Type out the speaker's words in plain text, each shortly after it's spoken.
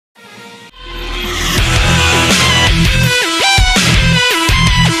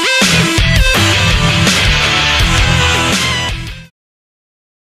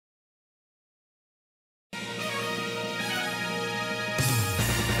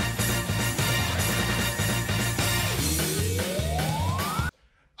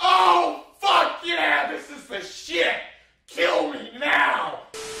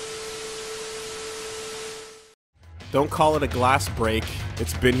Don't call it a glass break.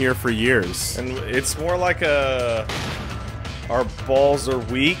 It's been here for years. And it's more like a... Our balls are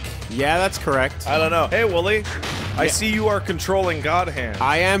weak? Yeah, that's correct. I don't know. Hey, Wooly. I see you are controlling God Hand.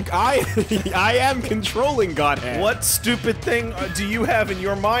 I am controlling God Hand. What stupid thing do you have in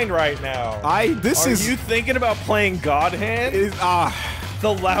your mind right now? Are you thinking about playing God Hand?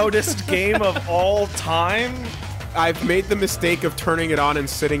 The loudest game of all time? I've made the mistake of turning it on and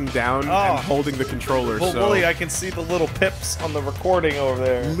sitting down and holding the controller. Well, Wooly, I can see the little pips on the recording over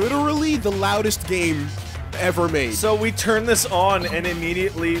there. Literally the loudest game ever made. So we turn this on and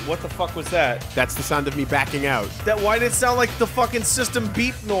immediately, what the fuck was that? That's the sound of me backing out. Why did it sound like the fucking system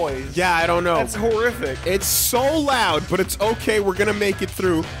beep noise? Yeah, I don't know. That's horrific. It's so loud, but it's okay. We're gonna make it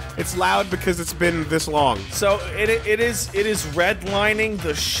through. It's loud because it's been this long. So it is redlining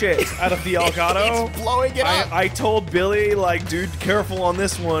the shit out of the Elgato. It's blowing it up. I told Billy, like, dude, careful on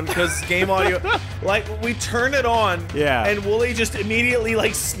this one because game audio. Like, we turn it on, and Wooly just immediately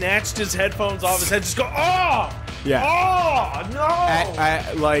like snatched his headphones off his head, just go, oh! Yeah. Oh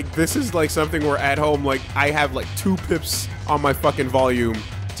no! Like, this is like something where at home, like, I have like 2 pips on my fucking volume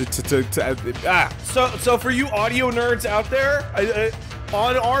So for you audio nerds out there,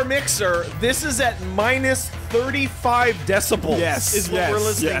 on our mixer, this is at minus 35 decibels. Yes, is what we're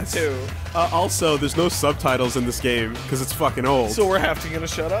listening to. Also, there's no subtitles in this game because it's fucking old. So we're having to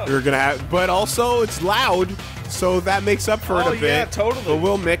shut up. We're gonna have, but also it's loud, so that makes up for it a bit. Yeah, totally. But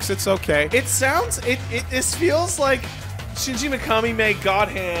we'll mix. It's okay. It sounds. This feels like Shinji Mikami made God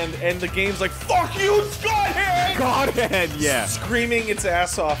Hand, and the game's like, "Fuck you, it's God Hand!" God Hand, yeah. Screaming its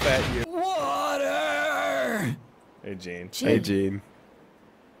ass off at you. Water. Hey, Gene. Hey, Gene.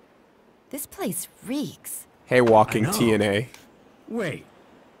 This place reeks. Hey, walking TNA. Wait,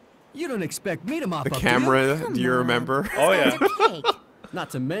 you don't expect me to mop the up camera, do do you remember? Oh, yeah. Not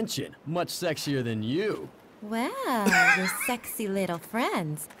to mention, much sexier than you. Well, your sexy little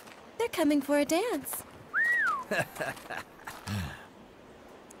friends. They're coming for a dance. Oh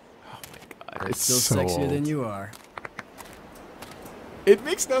my god, it's still so sexier old. than you are. It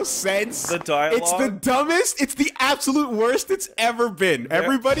makes no sense. The dialogue. It's the dumbest. It's the absolute worst it's ever been.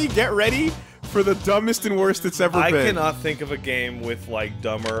 Everybody get ready for the dumbest and worst it's ever been. I cannot think of a game with, like,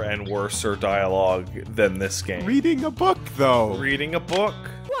 dumber and worser dialogue than this game. Reading a book, though. Reading a book?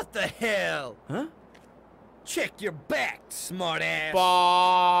 What the hell? Huh? Check your back, smartass.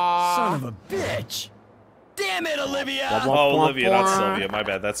 Son of a bitch. Damn it, Olivia! Oh, Olivia, not Sylvia. My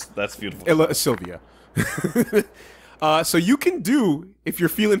bad. That's beautiful. Sylvia. So you can do, if you're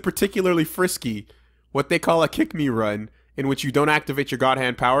feeling particularly frisky, what they call a kick me run, in which you don't activate your God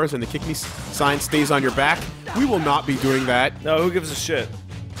Hand powers and the kick me sign stays on your back. We will not be doing that. No, who gives a shit?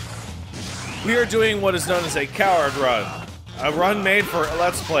 We are doing what is known as a coward run. A run made for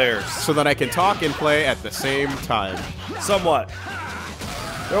Let's Players. So that I can talk and play at the same time. Somewhat.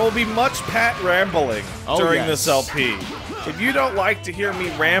 There will be much Pat rambling during this LP. If you don't like to hear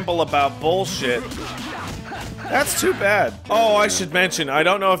me ramble about bullshit, that's too bad. Oh, I should mention, I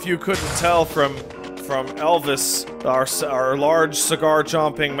don't know if you couldn't tell from Elvis, our large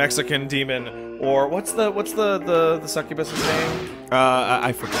cigar-chomping Mexican demon, or what's the succubus's name?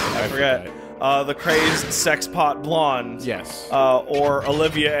 I forget. I forget. The crazed sex pot blonde. Yes. Or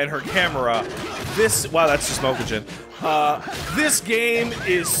Olivia and her camera. Wow, that's just Mokagen. This game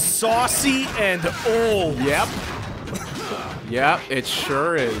is saucy and old. Yep. Yep, it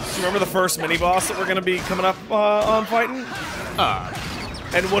sure is. Do you remember the first mini-boss that we're gonna be coming up on fighting?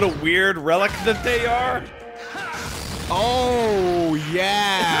 And what a weird relic that they are. Oh,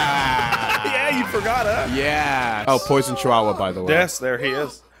 yeah. Yeah, you forgot, huh? Yeah. Oh, Poison Chihuahua, by the way. Yes, there he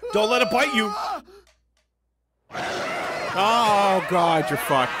is. Don't let it bite you. Oh, God, you're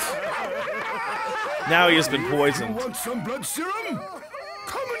fucked. Now he has been poisoned. Want some blood serum?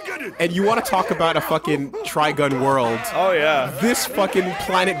 Come and get it! And you want to talk about a fucking Trigun world. Oh, yeah. This fucking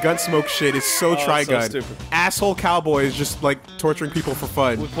Planet Gunsmoke shit is so Trigun. So stupid. Asshole cowboys just, like, torturing people for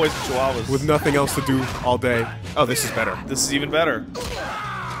fun. With poison chihuahuas. With nothing else to do all day. Oh, this is better. This is even better.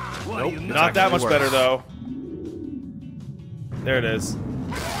 Nope. Not that much better, though. There it is.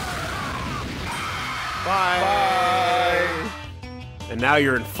 Bye. And now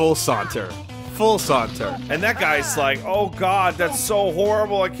you're in full saunter. Full saunter. And that guy's like, oh god, that's so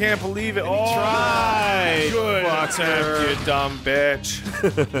horrible, I can't believe it. Oh, Try. good attempt, you dumb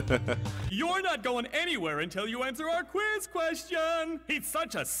bitch. You're not going anywhere until you answer our quiz question. He's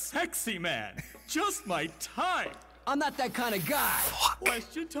such a sexy man. Just my type. I'm not that kind of guy.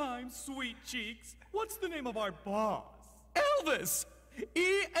 Question time, sweet cheeks. What's the name of our boss? Elvis.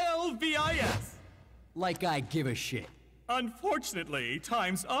 E-L-V-I-S. Like I give a shit. Unfortunately,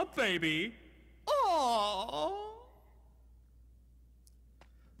 time's up, baby. Aww.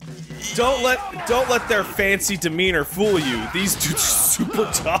 Don't let their fancy demeanor fool you. These dudes are super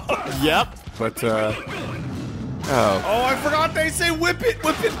tough. Yep. But oh, I forgot they say whip it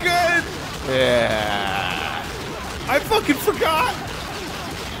good. yeah. I fucking forgot.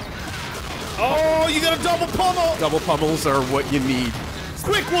 Oh, you got a double pummel. Double pummels are what you need.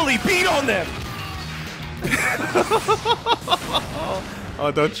 Quick, Wooly, beat on them.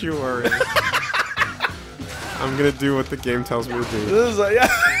 Oh, don't you worry. I'm gonna do what the game tells me to do. This is like, yeah.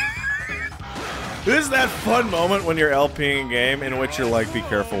 This is that fun moment when you're LPing a game in which you're like, be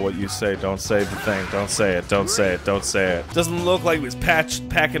careful what you say, don't say the thing, don't say it, don't say it, don't say it. Doesn't look like he was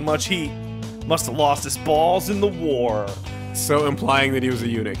packing much heat. Must have lost his balls in the war. So implying that he was a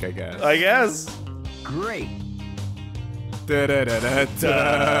eunuch, I guess. I guess. Great. Da da da da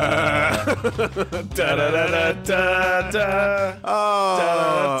da. Da da da da da.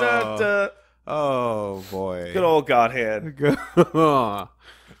 Oh. Oh boy. Good old Godhead.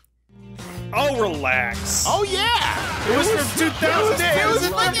 Oh, relax. oh yeah. It was from 2008. It was a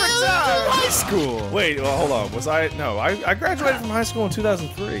different time. High school. Wait, well, hold on. Was I? No, I graduated from high school in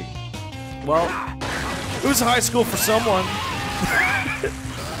 2003. Well, it was high school for someone.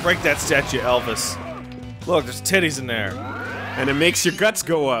 Break that statue, Elvis. Look, there's titties in there. and it makes your guts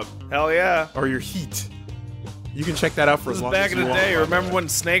go up Hell yeah. or your heat. You can check that out for as long as Back in you the want. day, remember when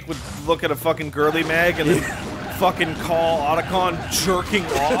Snake would look at a fucking girly mag and then fucking call Otacon jerking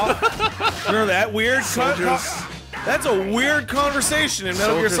off? Remember that weird That's a weird conversation in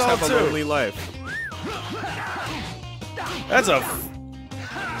Metal Gear Soldiers Solid have a 2. lonely life. That's a...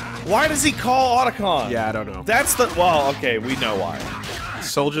 Why does he call Otacon? Yeah, I don't know. That's the... Well, okay, we know why.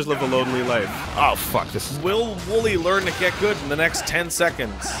 Soldiers live a lonely life. Oh fuck, this is... Will Wooly learn to get good in the next 10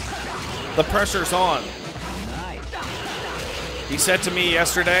 seconds? The pressure's on. He said to me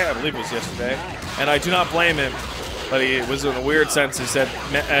yesterday, I believe it was yesterday, and I do not blame him, but he was in a weird sense. He said,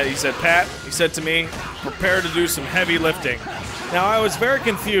 Pat, he said to me, prepare to do some heavy lifting. Now, I was very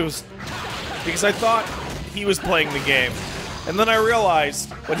confused because I thought he was playing the game. And then I realized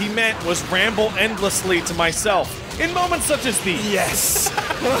what he meant was ramble endlessly to myself in moments such as these. Yes!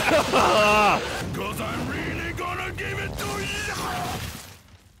 Cause I'm really gonna give it to you.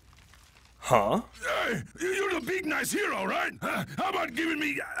 Huh? Hey, you're the big nice hero, right? How about giving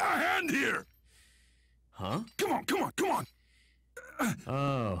me a hand here? Huh? Come on, come on, come on.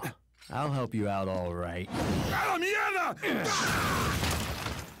 Oh, I'll help you out all right. A la mierda!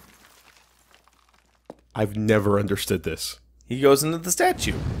 I've never understood this. He goes into the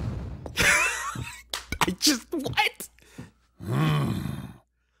statue. I just... What?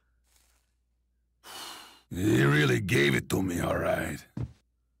 He really gave it to me, all right.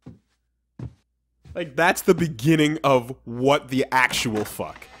 Like, that's the beginning of what the actual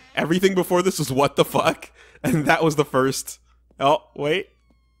fuck. Everything before this was what the fuck, and that was the first... Oh, wait.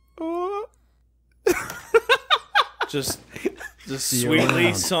 Oh. Just See you sweetly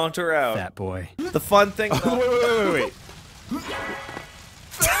around, saunter out. fat boy. The fun thing... Wait.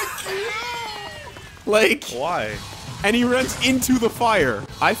 Like... Why? And he runs into the fire.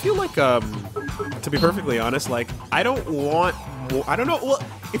 I feel like, to be perfectly honest, like, I don't want... I don't know, well,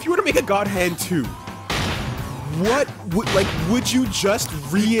 if you were to make a God Hand 2, what would you just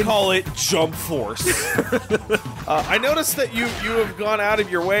Call it Jump Force. I noticed that you have gone out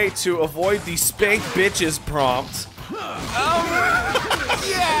of your way to avoid the spank bitches prompt.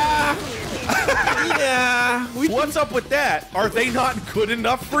 Yeah! Yeah! What's up with that? Are they not good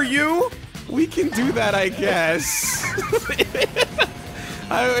enough for you? We can do that, I guess.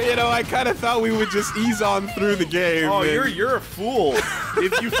 I kind of thought we would just ease on through the game. Oh, and- you're a fool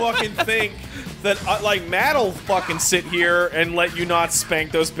if you fucking think that like Matt'll fucking sit here and let you not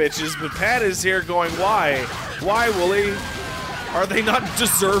spank those bitches, but Pat is here going, why? Why, Wooly? Are they not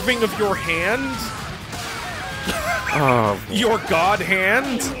deserving of your hand? Oh, Your god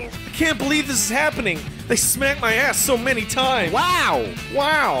hand? I can't believe this is happening. They smacked my ass so many times. wow!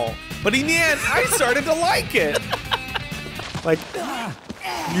 Wow. But in the end, I started to like it. Like,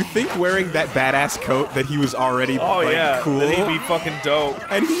 you think wearing that badass coat that he was already cool? That he'd be fucking dope.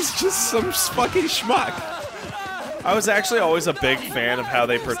 And he's just some fucking schmuck. I was actually always a big fan of how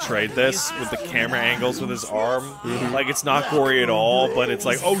they portrayed this with the camera angles with his arm. Like, it's not gory at all, but it's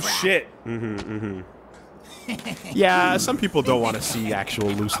like, oh shit. Yeah, some people don't want to see actual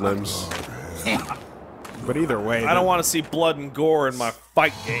loose limbs. But either way, I don't want to see blood and gore in my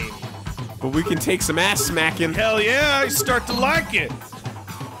fight game. But we can take some ass smacking. Hell yeah, I start to like it.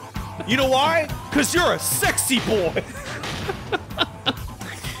 You know why? Because you're a sexy boy.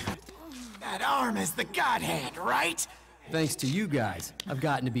 That arm is the God Hand, right? Thanks to you guys, I've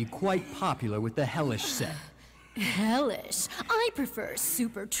gotten to be quite popular with the Hellish set. Hellish. I prefer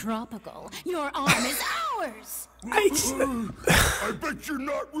super tropical. Your arm is ours. I bet you're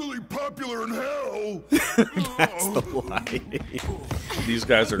not really popular in hell. That's the line. These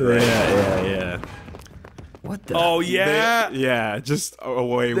guys are great. Yeah. What the? Oh yeah. Yeah, just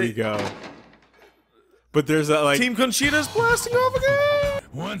away we go. But there's that like Team Conchita's blasting off again.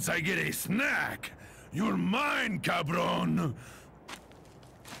 Once I get a snack, you're mine, cabron.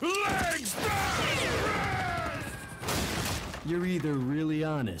 Legs down! You're either really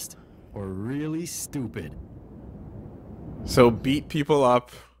honest or really stupid. So beat people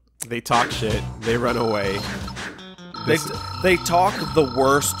up, they talk shit, they run away. They talk the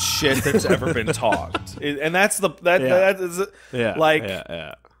worst shit that's ever been talked, and that's the that is like.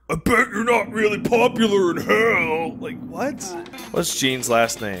 Yeah. I bet you're not really popular in hell. Like what? What's Gene's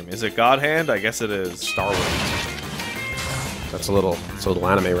last name? Is it Godhand? I guess it is. Star Wars. That's a little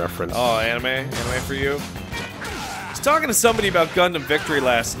anime reference. Oh, anime for you. I was talking to somebody about Gundam Victory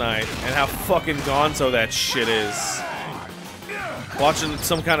last night and how fucking gonzo that shit is. Watching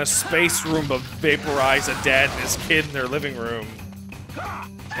some kind of space Roomba vaporize a dad and his kid in their living room.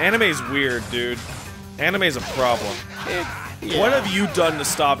 Anime's weird, dude. Anime's a problem. Yeah. What have you done to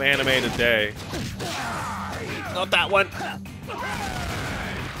stop anime today? Not that one.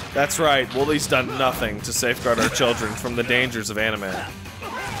 That's right, Wooly's done nothing to safeguard our children from the dangers of anime.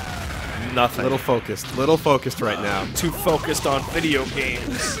 Nothing. Little focused right now. Too focused on video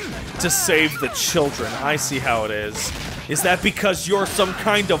games to save the children. I see how it is. Is that because you're some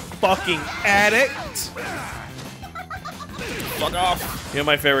kind of fucking addict? Fuck off. You know,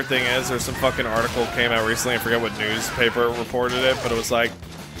 my favorite thing is there's some fucking article came out recently. I forget what newspaper reported it, but it was like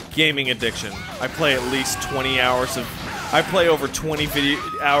gaming addiction. I play at least 20 hours of. I play over 20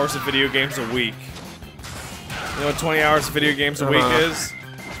 hours of video games a week. You know what 20 hours of video games a week is?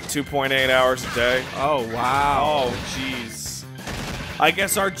 2.8 hours a day. Oh wow. Oh jeez. I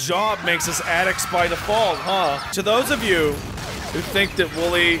guess our job makes us addicts by default, huh? To those of you who think that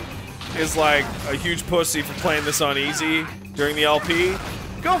Wooly is like a huge pussy for playing this on easy during the LP,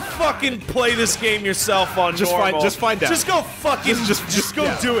 go fucking play this game yourself on normal. Just find out. Just go fucking just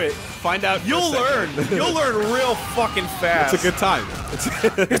go do it. Find out. You'll learn. You'll learn real fucking fast. It's a good time.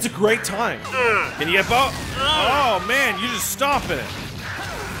 It's a great time. Can you get both? Oh man, you're just stomping it.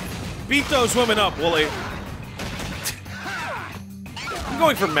 Beat those women up, Wooly. I'm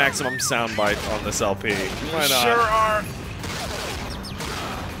going for maximum soundbite on this LP. Why not? Sure are.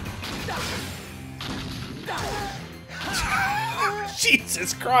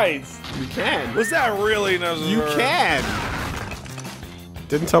 Jesus Christ. You can. Was that really necessary? You can.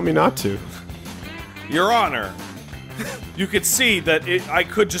 Didn't tell me not to. Your Honor, you could see that I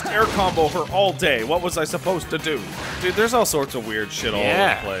could just air combo her all day. What was I supposed to do? Dude, there's all sorts of weird shit all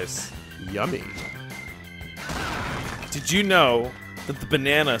over the place. Yummy. Did you know that the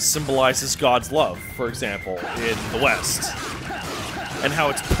banana symbolizes God's love, for example, in the West? And how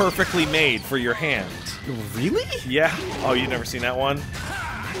it's perfectly made for your hand. Really? Yeah. Oh, you never seen that one?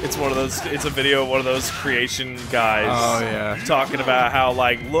 It's one of those. It's a video of one of those creation guys. Oh yeah. Talking about how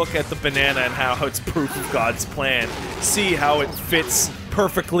like look at the banana and how it's proof of God's plan. See how it fits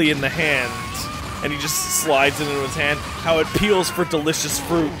perfectly in the hand, and he just slides it into his hand. How it peels for delicious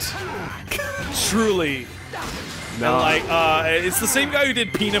fruit. Truly. No. And like, it's the same guy who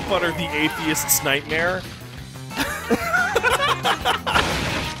did Peanut Butter, the Atheist's Nightmare.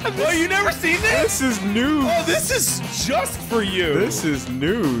 Oh, you never seen this? This is news. Oh, this is just for you. This is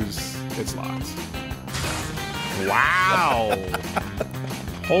news. It's locked. Wow.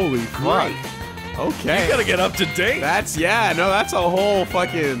 Holy fuck. Okay. You gotta get up to date. That's that's a whole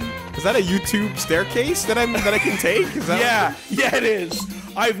fucking. Is that a YouTube staircase that I can take? Is that yeah, it is.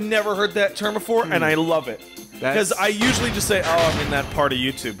 I've never heard that term before, and I love it. Because I usually just say, "Oh, I'm in that part of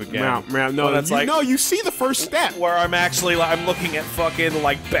YouTube again." No, that's like, no, you see the first step where I'm actually like, I'm looking at fucking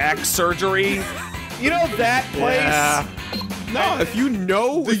like back surgery. You know that place? Yeah. No, if you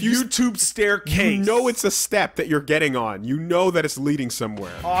know the YouTube staircase, you know it's a step that you're getting on. You know that it's leading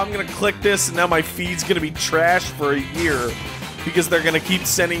somewhere. Oh, I'm gonna click this, and now my feed's gonna be trash for a year because they're gonna keep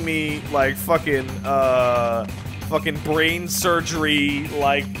sending me like fucking brain surgery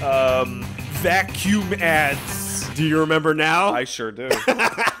like vacuum ads. Do you remember now? I sure do.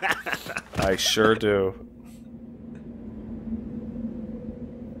 I sure do.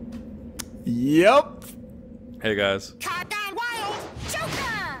 Yep. Hey guys. Cardine Wild,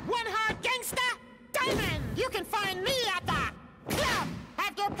 Joker, One Hard Gangsta, Diamond. You can find me at the club.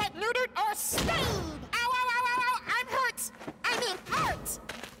 Have your pet neutered or spayed. Ow, ow, ow, ow, ow, I'm hurt. I mean hurt.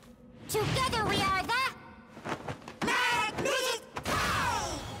 Together we are the Magnetic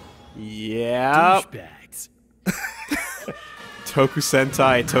Five. Yeah. Douchebags. Toku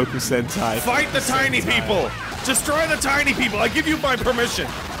Sentai, Toku Sentai. Fight the tiny people! Destroy the tiny people! I give you my permission!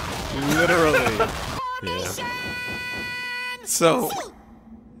 Literally. Yeah. So,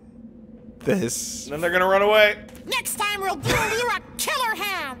 this. And then they're gonna run away. Next time we'll duel you a killer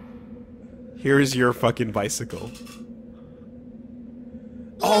ham. Here's your fucking bicycle.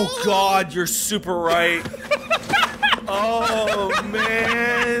 Oh god, you're super right. Oh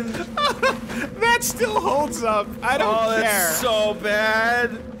man. That still holds up. I don't care. That's so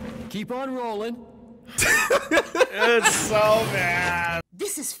bad. Keep on rolling. It's so bad.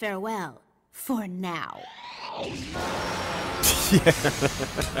 This is farewell. For now. Yeah.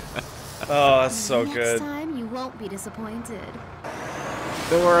 Oh, that's so Next good. time you won't be disappointed.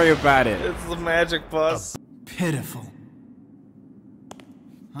 Don't worry about it. It's the magic bus. Pitiful.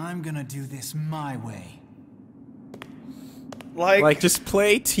 I'm gonna do this my way. Like, just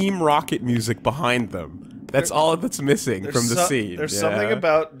play Team Rocket music behind them. That's all that's missing from the scene. There's something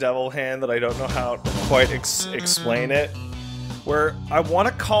about Devil Hand that I don't know how to quite explain it. Where I want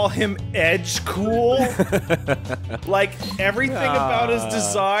to call him Edge Cool. Like, everything about his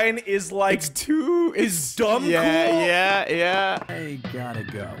design is like... is dumb cool. Yeah. I gotta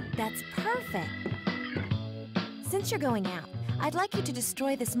go. That's perfect. Since you're going out, I'd like you to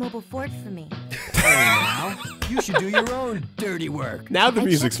destroy this mobile fort for me. Now, you should do your own dirty work. Now the I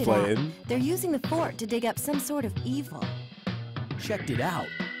music's checked it out. playing. They're using the fort to dig up some sort of evil. Checked it out.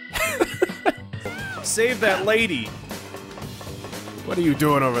 Save that lady. What are you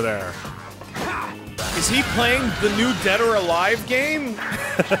doing over there? Is he playing the new Dead or Alive game?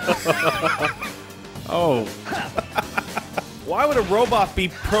 Oh. Why would a robot be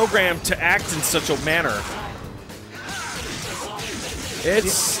programmed to act in such a manner?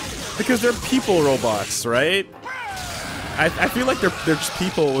 It's because they're people robots, right? I feel like they're just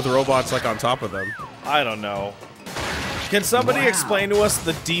people with robots like on top of them. I don't know. Can somebody explain to us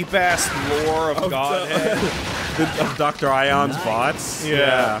the deep-ass lore of Godhead? Of Dr. Ion's bots?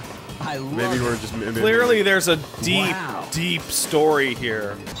 Yeah. I love Maybe it. we're just... Clearly there's a deep, Wow. deep story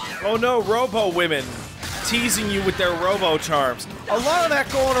here. Oh no, robo-women teasing you with their robo-charms. A lot of that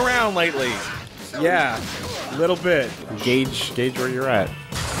going around lately. Yeah, a little bit. Gauge where you're at.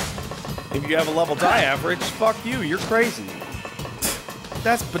 If you have a level die average, fuck you, you're crazy.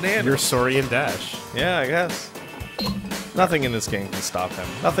 That's banana. You're Sorian Dash. Yeah, I guess. Nothing in this game can stop him.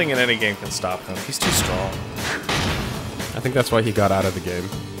 Nothing in any game can stop him. He's too strong. I think that's why he got out of the game.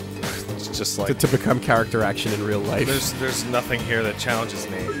 It's just like... To become character action in real life. There's nothing here that challenges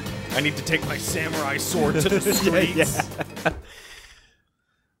me. I need to take my samurai sword to the streets. Yeah.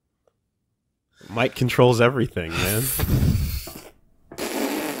 Might controls everything, man.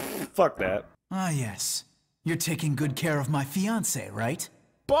 Fuck that. Ah, yes. You're taking good care of my fiancé, right?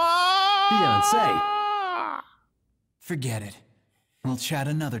 Fiancé. Forget it. We'll chat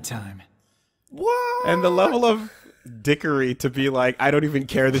another time. What? And the level of dickery to be like, I don't even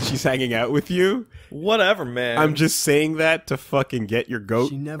care that she's hanging out with you. Whatever, man. I'm just saying that to fucking get your goat.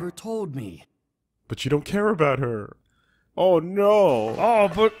 She never told me. But you don't care about her. Oh no.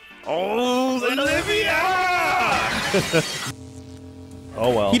 Oh, but... Oh, Olivia! Oh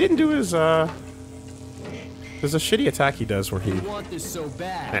well. He didn't do his, There's a shitty attack he does where he... You want this so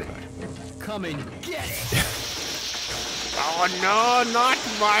bad. Anyway. Come and get it. Oh no, not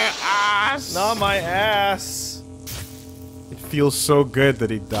my ass! Not my ass. It feels so good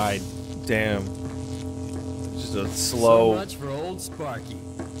that he died. Damn. Just a So slow, much for old Sparky.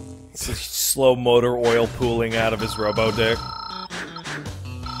 slow motor oil pooling out of his robo-dick.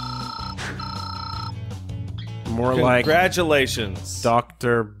 More like Congratulations.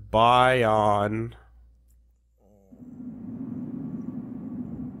 Dr. Bion.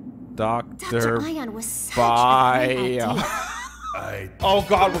 Dr. Ion was such a great Bion. idea. Oh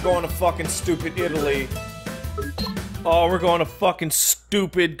god, we're going to fucking stupid Italy. Oh, we're going to fucking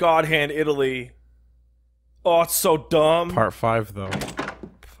stupid God Hand Italy. Oh, it's so dumb. Part 5, though.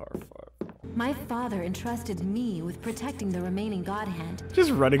 Part 5. My father entrusted me with protecting the remaining God Hand.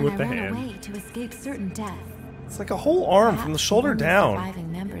 Just running with and the I ran hand. away to escape certain death. It's like a whole arm from the Perhaps shoulder the only down.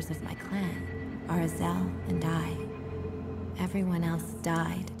 surviving members of my clan are Azel and I. Everyone else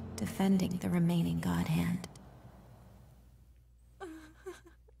died defending the remaining God Hand.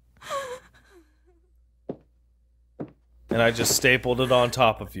 And I just stapled it on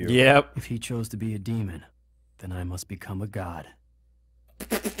top of you. Yep. If he chose to be a demon, then I must become a god.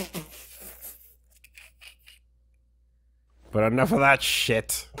 But enough of that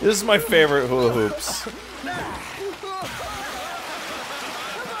shit. This is my favorite hula hoops.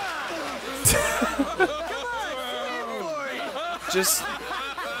 Just...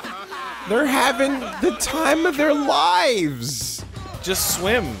 They're having the time of their lives. just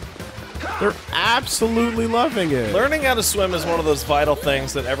swim. They're absolutely loving it. Learning how to swim is one of those vital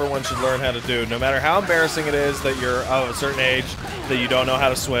things that everyone should learn how to do, no matter how embarrassing it is that you're of a certain age, that you don't know how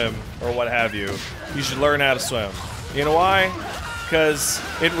to swim, or what have you. You should learn how to swim. You know why? Because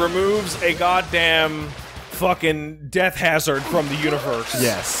it removes a goddamn fucking death hazard from the universe.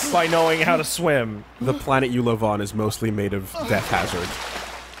 Yes. By knowing how to swim. The planet you live on is mostly made of death hazard.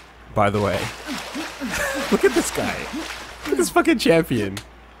 By the way. Look at this guy. Look at this fucking champion.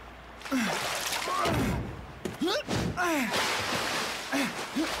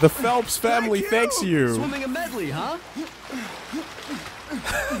 The Phelps family thanks you. Swimming a medley, huh?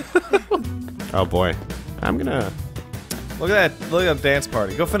 Oh boy. I'm gonna... Look at that! Look at that dance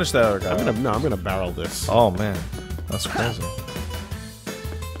party. Go finish that other guy. I'm gonna barrel this. Oh man, that's crazy.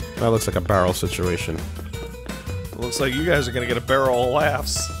 That looks like a barrel situation. It looks like you guys are gonna get a barrel of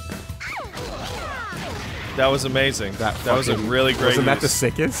laughs. That was amazing. That was a really great. Wasn't that the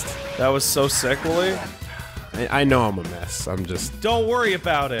sickest? That was so sick, Willie. I know I'm a mess. I'm just... Don't worry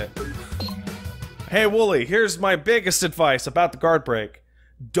about it. Hey, Wooly, here's my biggest advice about the guard break.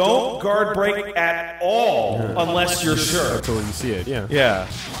 Don't guard break at all unless you're sure. Until you see it, yeah. Yeah.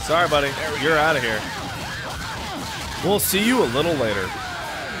 Sorry, buddy. You're out of here. We'll see you a little later.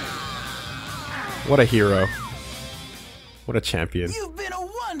 What a hero. What a champion. You've been a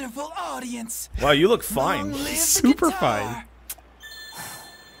wonderful audience. Wow, you look fine. Super fine.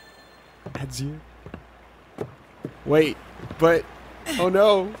 Adds you. Wait, but... Oh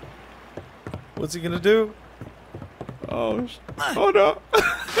no. What's he gonna do? Oh, oh no.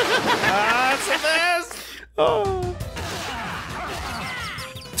 Ah, it's a mess! Oh.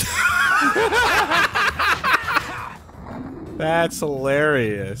 That's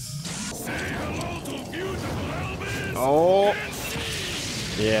hilarious. Oh.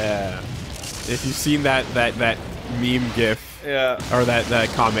 Yeah. If you've seen that meme gif, yeah, or that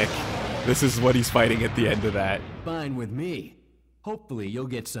comic, this is what he's fighting at the end of that. Fine with me. Hopefully you'll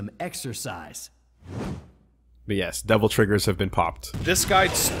get some exercise. But yes, devil triggers have been popped. This guy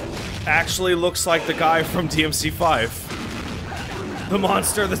actually looks like the guy from DMC5. The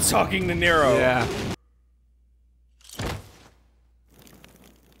monster that's talking to Nero. Yeah.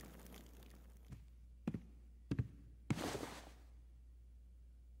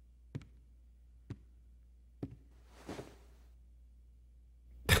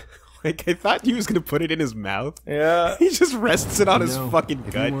 Like, I thought he was gonna put it in his mouth. Yeah. He just rests it on his fucking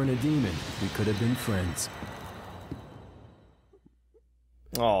if gut. you weren't a demon, we could have been friends.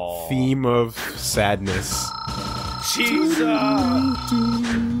 Aww. Theme of sadness. Jesus.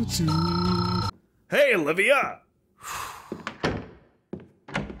 Hey, Olivia.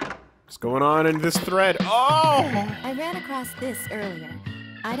 What's going on in this thread? Oh! I ran across this earlier.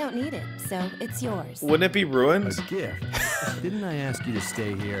 I don't need it, so it's yours. Wouldn't it be ruined? A gift. Didn't I ask you to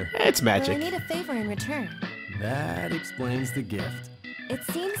stay here? It's magic. But I need a favor in return. That explains the gift. It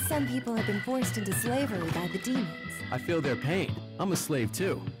seems some people have been forced into slavery by the demons. I feel their pain. I'm a slave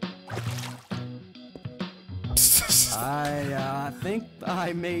too. I think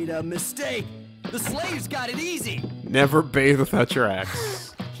I made a mistake. The slaves got it easy. Never bathe without your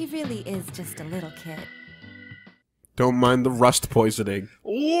axe. He really is just a little kid. Don't mind the rust poisoning.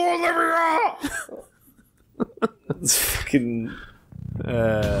 Oh, Olivia! It's fucking...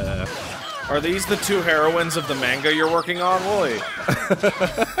 Are these the two heroines of the manga you're working on, Wooly?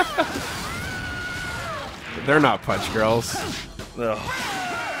 They're not punch girls. Ugh.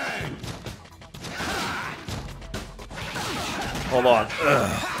 Hold on.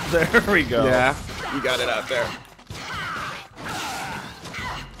 Ugh. There we go. Yeah, you got it out there.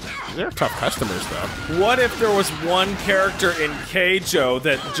 They're tough customers, though. What if there was one character in Keijo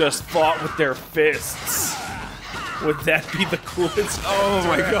that just fought with their fists? Would that be the coolest? Oh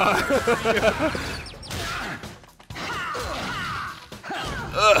my god.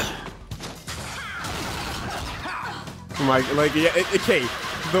 Ugh. Like, yeah, okay.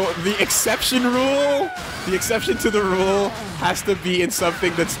 The exception rule, the exception to the rule has to be in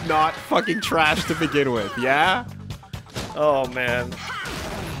something that's not fucking trash to begin with, yeah? Oh, man.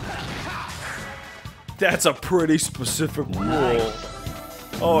 That's a pretty specific rule.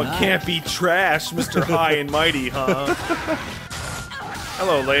 Oh, it can't be trash, Mr. High and Mighty, huh?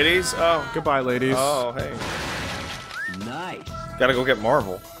 Hello, ladies. Oh, goodbye, ladies. Oh, hey. Nice. Gotta go get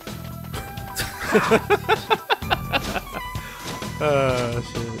Marvel.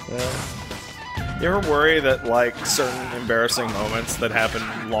 Shit. You ever worry that, like, certain embarrassing moments that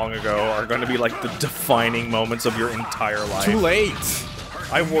happened long ago are going to be, like, the defining moments of your entire life? Too late.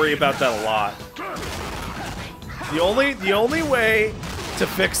 I worry about that a lot. The only way to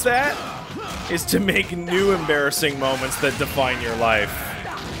fix that is to make new embarrassing moments that define your life.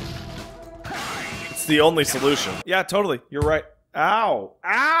 It's the only solution. Yeah, totally. You're right. Ow.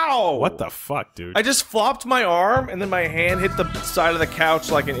 Ow! What the fuck, dude? I just flopped my arm, and then my hand hit the side of the couch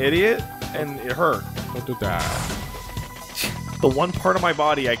like an idiot, and it hurt. Don't do that. The one part of my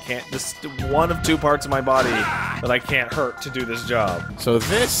body I can't, this one of two parts of my body that I can't hurt to do this job. So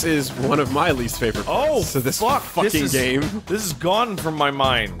this is one of my least favorite parts. Oh, so this fuck, fucking game. This is gone from my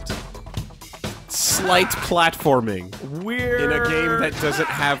mind. Slight platforming. Weird. In a game that doesn't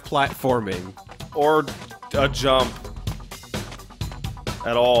have platforming. Or a jump.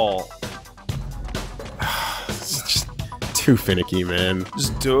 At all. It's just too finicky, man.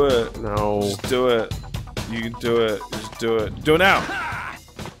 Just do it. No. Just do it. You can do it. Just do it. Do it now.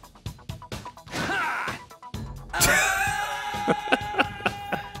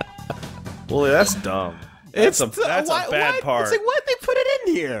 Well, that's dumb. That's a bad part. It's like, why'd they put it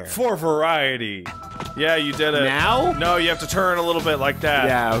in here? For variety. Yeah, you did it. Now? No, you have to turn a little bit like that.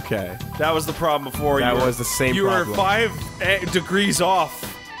 Yeah, okay. That was the problem before. That was the same problem. You were 5 degrees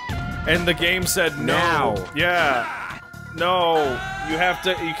off, and the game said no. Now. Yeah. No. You have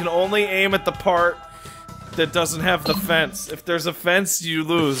to. You can only aim at the part that doesn't have the fence. If there's a fence, you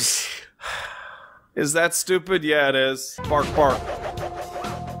lose. Is that stupid? Yeah, it is. Bark, bark.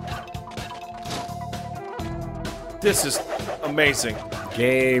 This is amazing.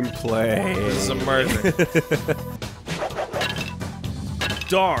 Gameplay. This is amazing.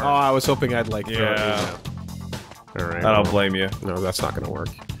 Darn. Oh, I was hoping I'd like. Yeah. Alright. I don't blame you. No, that's not gonna work.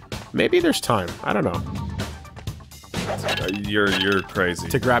 Maybe there's time. I don't know. You're crazy.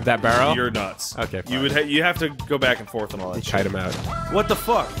 To grab that barrel? You're nuts. Okay, fine. You have to go back and forth on all that shit. Kite him out. What the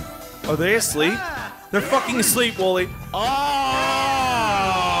fuck? Are they asleep? They're fucking asleep, Wooly.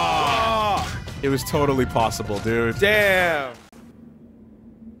 It was totally possible, dude. Damn.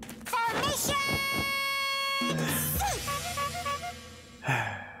 Formation!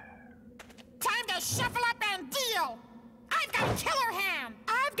 Time to shuffle up and deal. I've got a killer hand.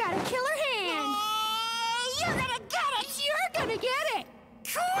 I've got a killer hand. You're gonna get it. You're gonna get it.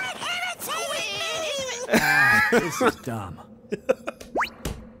 Quit imitating me. This is dumb.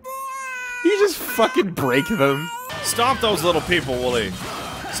 You just fucking break them. Stomp those little people, Wooly.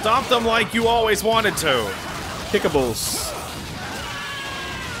 Stomp them like you always wanted to. Kickables.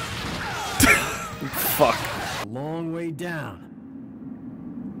 Fuck. A long way down.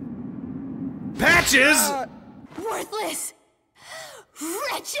 Patches! Worthless.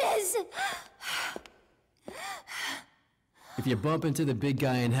 Wretches. If you bump into the big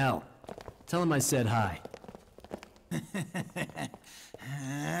guy in hell, tell him I said hi.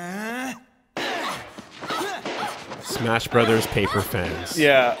 Smash Brothers paper fans.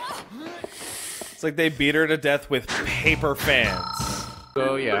 Yeah. It's like they beat her to death with paper fans.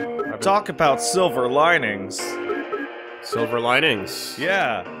 Oh yeah. Talk about silver linings. Silver linings.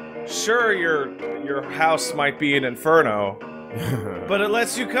 Yeah. Sure, your house might be an inferno, but it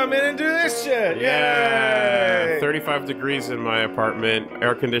lets you come in and do this shit. Yeah. Yay! 35 degrees in my apartment,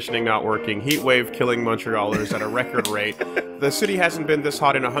 air conditioning not working, heat wave killing Montrealers at a record rate. The city hasn't been this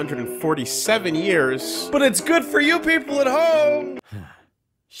hot in 147 years. But it's good for you people at home.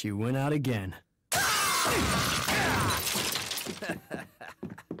 She went out again.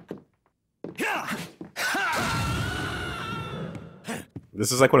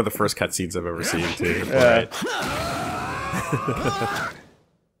 This is like one of the first cutscenes I've ever seen, too.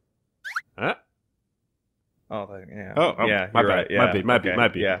 Huh? Oh, yeah. Oh, yeah, my you're bad. right. Yeah.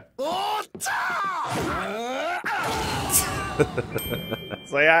 Might be. Yeah.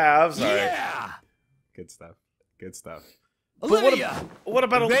 It's like, I'm sorry. Yeah. Good stuff. Good stuff. Olivia! What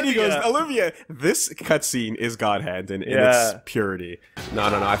about Olivia? Then he goes, Olivia! This cutscene is God Hand in its purity. No,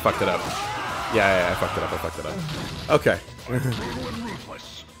 I fucked it up. Yeah, I fucked it up. Okay.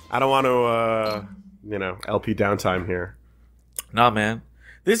 I don't want to, you know, LP downtime here. Nah, man.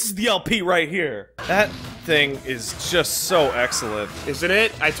 This is the LP right here. That thing is just so excellent. Isn't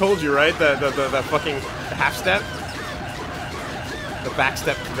it? I told you, right? The fucking half step? The back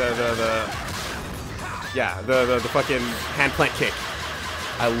step, yeah, the fucking hand plant kick.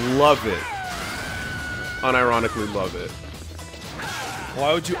 I love it. Unironically love it.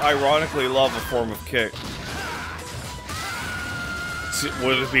 Why would you ironically love a form of kick?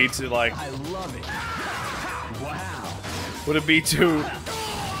 Would it be to, like... I love it. Wow. Would it be to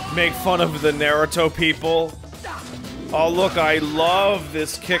make fun of the Naruto people? Oh, look, I love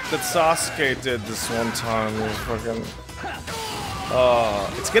this kick that Sasuke did this one time. Fucking...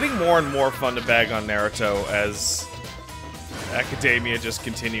 it's getting more and more fun to bag on Naruto as academia just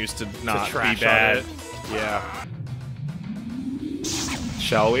continues to not be bad. Yeah.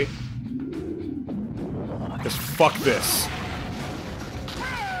 Shall we? Because fuck this.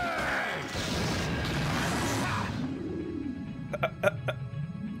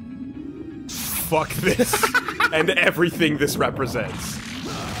 Fuck this. And everything this represents.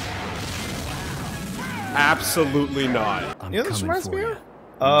 Absolutely not. You know, this reminds me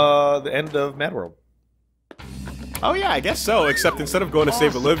of the end of Mad World. Oh yeah, I guess so, except instead of going to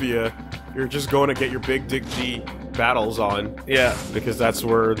save Olivia, you're just going to get your big Dick G battles on. Yeah. Because that's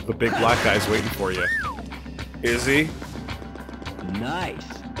where the big black guy's waiting for you. Is he? Nice.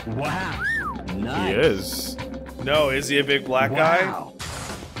 Wow. Nice. He is. No, is he a big black guy?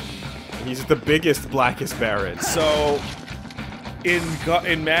 He's the biggest, blackest Baron. So, in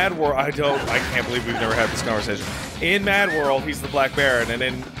Mad World, I can't believe we've never had this conversation. In Mad World, he's the Black Baron,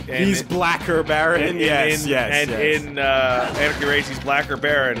 and he's Blacker Baron. Yes. In Anarchy Reigns, he's Blacker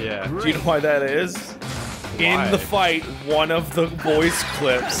Baron. Yeah. Do you know why that is? Why? In the fight, one of the voice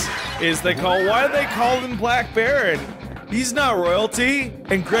clips is why do they call him Black Baron? He's not royalty.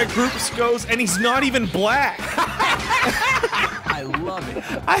 And Greg Proops goes, and he's not even black. I love it.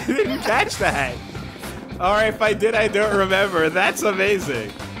 I didn't catch that. Or if I did, I don't remember. That's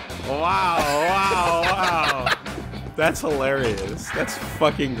amazing. Wow. That's hilarious. That's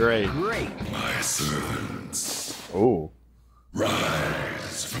fucking great. My servants, Oh.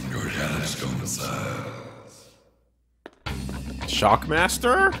 rise from your hellish domiciles.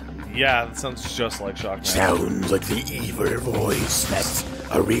 Shockmaster? Yeah, that sounds just like Shockmaster. Sounds like the evil voice that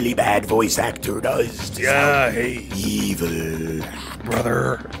a really bad voice actor does. Yeah, hey, Evil.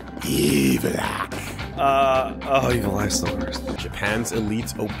 brother. Evil. Evil Eye's the worst. Japan's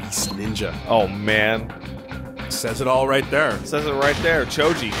elite obese ninja. Oh, man. Says it all right there. Says it right there.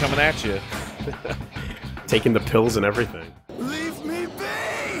 Choji coming at you. Taking the pills and everything. Leave me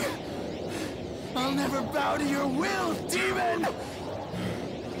be! I'll never bow to your will, demon!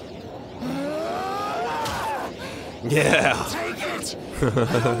 Yeah. Take it! I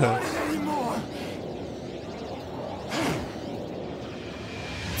don't want it anymore!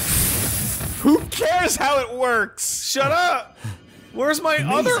 Who cares how it works? Shut up! Where's my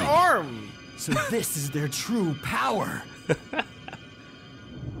other arm? So this is their true power.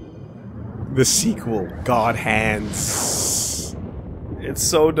 The sequel, God Hands. It's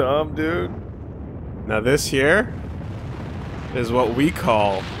so dumb, dude. Now this here is what we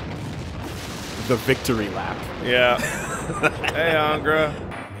call the victory lap. Yeah. Hey, Angra.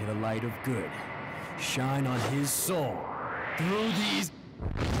 May the light of good shine on his soul through these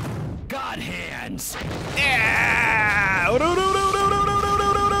God hands. Yeah.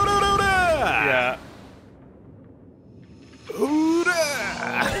 Yeah.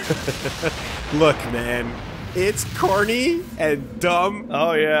 Look, man, it's corny and dumb.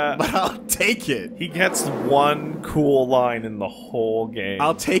 Oh, yeah. But I'll take it. He gets one cool line in the whole game.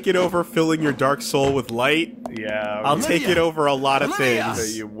 I'll take it over filling your dark soul with light. Yeah. I'll take it over a lot of that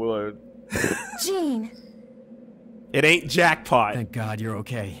things. you would. Jean. It ain't jackpot, Thank God you're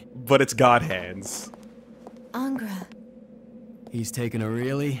okay. but it's God Hands. Angra. He's taken a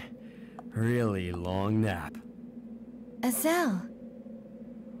really, really long nap. Azel.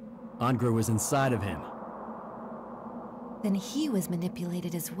 Angra was inside of him. Then he was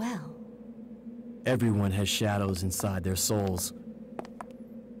manipulated as well. Everyone has shadows inside their souls.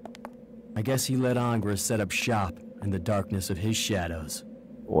 I guess he let Angra set up shop in the darkness of his shadows.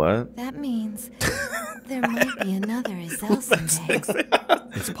 What? That means there might be another Azel someday.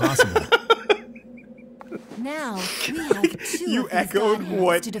 It's possible. Now we have two You of these echoed God hands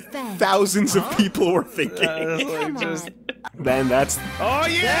what to defend. thousands of people were thinking. Come on. Then that's... Oh,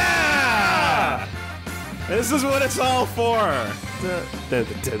 yeah! This is what it's all for.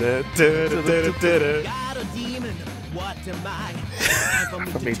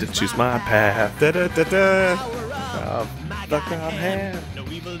 For me to choose my path. The God hand.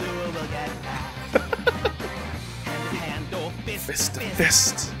 Fist to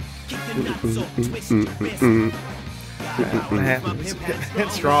fist.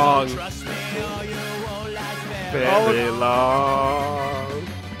 It's strong. Very long.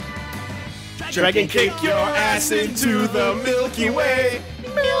 Dragon kick your ass into the Milky Way.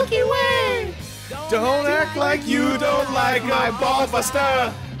 Milky Way. Don't act like you don't like my ball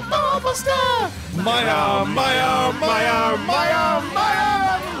buster. Ball buster. My arm, my arm, my arm, my arm, my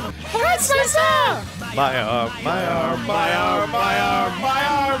arm. Hurts myself. My arm, my arm, my arm, my arm, my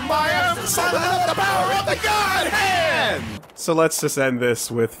arm, my arm. Summon up the power of the God hand. So let's just end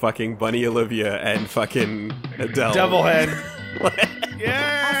this with fucking Bunny Olivia and fucking Adele. Devil hand.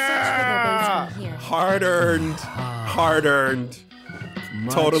 Yeah! Hard earned. Hard earned.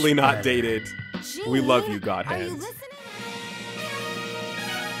 Much Totally not better. dated. We love you, God Are you Hands. listening?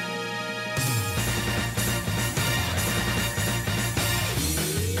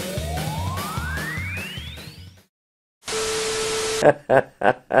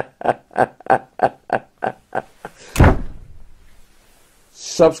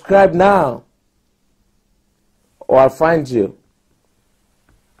 Subscribe now, or I'll find you.